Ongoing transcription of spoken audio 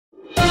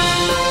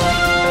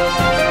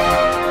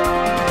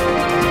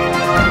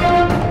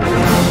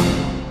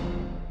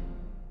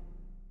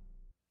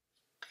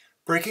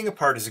breaking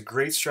apart is a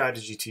great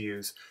strategy to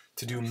use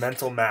to do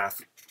mental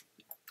math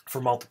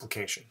for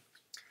multiplication.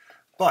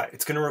 But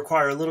it's going to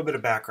require a little bit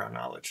of background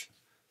knowledge.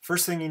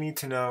 First thing you need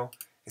to know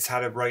is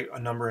how to write a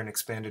number in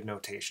expanded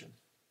notation.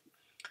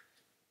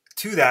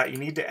 To that, you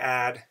need to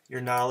add your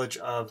knowledge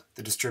of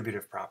the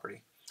distributive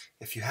property.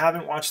 If you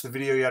haven't watched the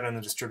video yet on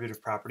the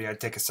distributive property,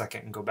 I'd take a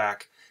second and go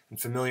back and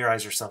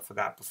familiarize yourself with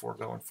that before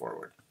going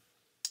forward.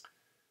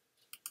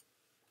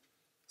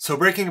 So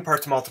breaking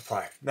apart to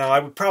multiply. Now I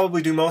would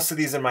probably do most of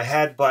these in my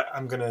head, but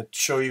I'm going to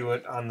show you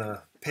it on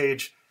the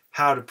page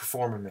how to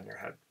perform them in your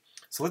head.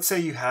 So let's say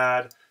you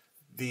had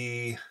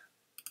the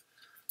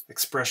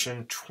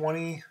expression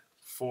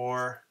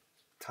 24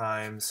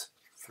 times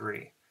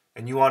 3,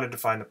 and you wanted to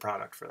find the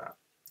product for that.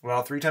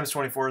 Well, 3 times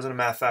 24 isn't a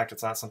math fact.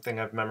 It's not something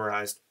I've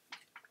memorized.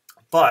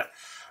 But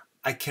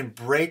I can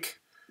break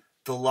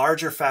the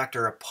larger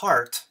factor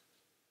apart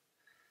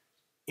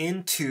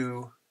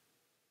into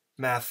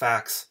math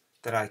facts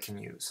that I can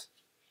use.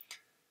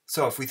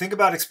 So if we think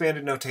about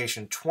expanded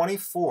notation,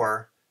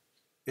 24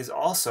 is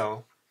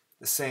also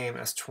the same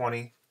as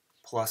 20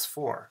 plus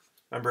 4.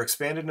 Remember,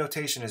 expanded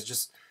notation is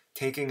just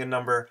taking a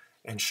number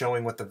and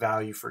showing what the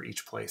value for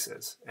each place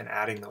is and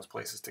adding those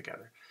places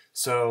together.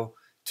 So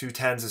 2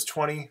 tens is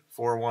 20,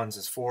 4 ones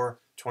is 4,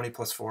 20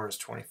 plus 4 is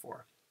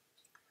 24.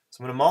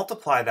 So I'm going to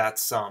multiply that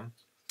sum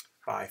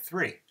by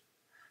 3.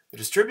 The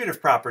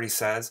distributive property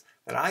says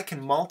that I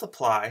can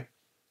multiply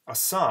a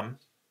sum,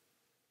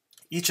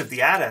 each of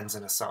the addends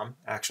in a sum,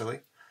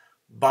 actually,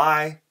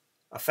 by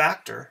a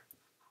factor,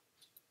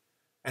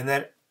 and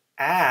then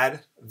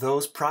add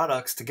those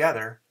products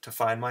together to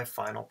find my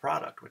final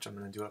product, which I'm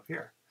going to do up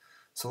here.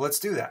 So let's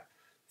do that.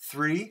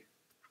 3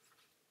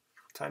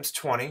 times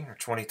 20, or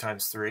 20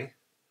 times 3.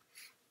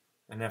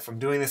 And if I'm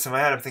doing this in my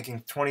head, I'm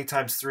thinking 20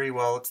 times 3,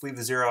 well, let's leave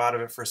the 0 out of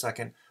it for a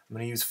second. I'm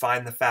going to use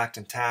find the fact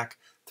and tack.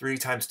 3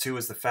 times 2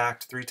 is the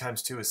fact. 3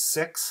 times 2 is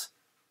 6.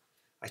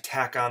 I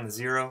tack on the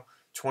 0.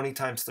 20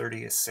 times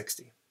 30 is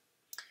 60.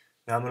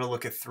 Now I'm going to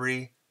look at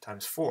 3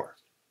 times 4,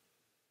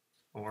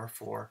 or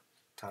 4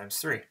 times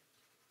 3.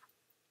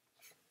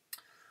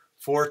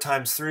 4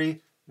 times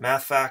 3,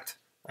 math fact,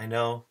 I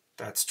know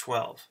that's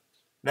 12.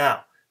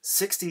 Now,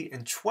 60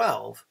 and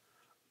 12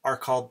 are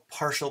called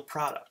partial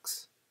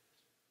products.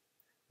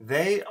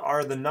 They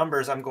are the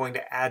numbers I'm going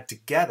to add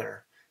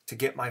together to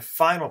get my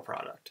final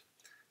product.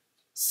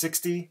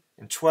 60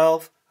 and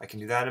 12, I can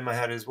do that in my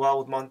head as well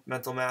with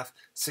mental math.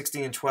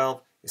 60 and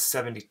 12 is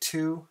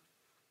 72.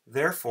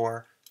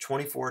 Therefore,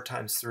 24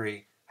 times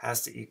 3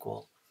 has to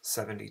equal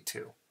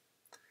 72.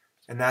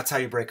 And that's how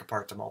you break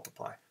apart to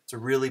multiply. It's a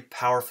really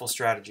powerful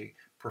strategy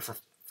for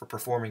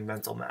performing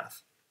mental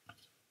math.